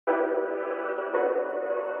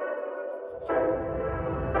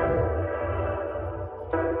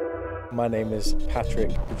My name is Patrick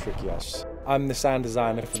Patrikios. I'm the sound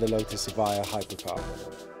designer for the Lotus Evija hypercar.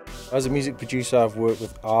 As a music producer, I've worked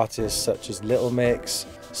with artists such as Little Mix,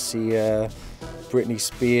 𝗙cie, Britney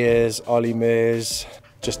Spears, Olly Murs,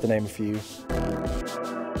 just to name a few.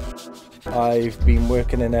 I've been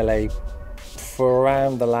working in LA for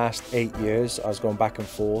around the last 8 years. I was going back and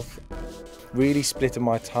forth, really splitting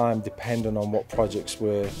my time depending on what projects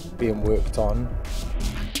were being worked on.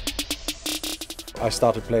 I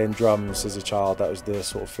started playing drums as a child. That was the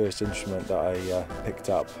sort of first instrument that I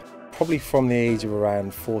picked up. Probably from the age of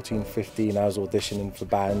around 14, 15, I was auditioning for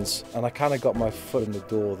bands, and I kind of got my foot in the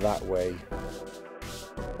door that way.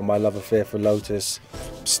 My love affair for Lotus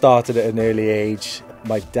started at an early age.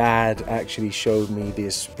 My dad actually showed me the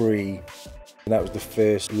𝗙cie𝗹𝗹𝗶, and that was the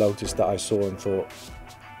first Lotus that I saw and thought,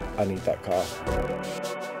 I need that car.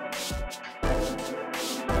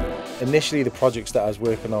 Initially, the projects that I was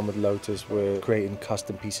working on with Lotus were creating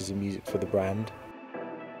custom pieces of music for the brand.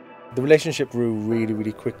 The relationship grew really,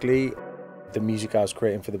 really quickly. The music I was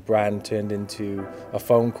creating for the brand turned into a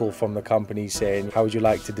phone call from the company saying, how would you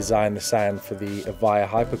like to design the sound for the Evija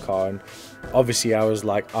hypercar? And obviously I was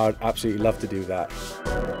like, I'd absolutely love to do that.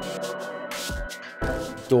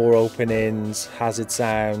 Door openings, hazard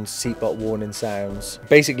sounds, seatbelt warning sounds.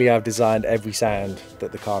 Basically, I've designed every sound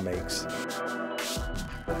that the car makes.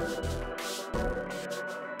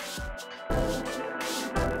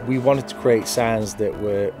 We wanted to create sounds that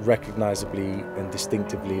were recognisably and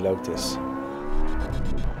distinctively Lotus.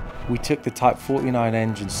 We took the Type 49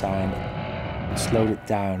 engine sound and slowed it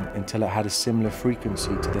down until it had a similar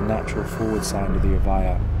frequency to the natural forward sound of the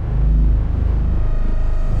Evija.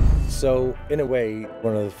 So, in a way,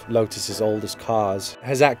 one of Lotus's oldest cars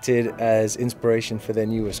has acted as inspiration for their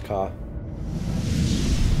newest car.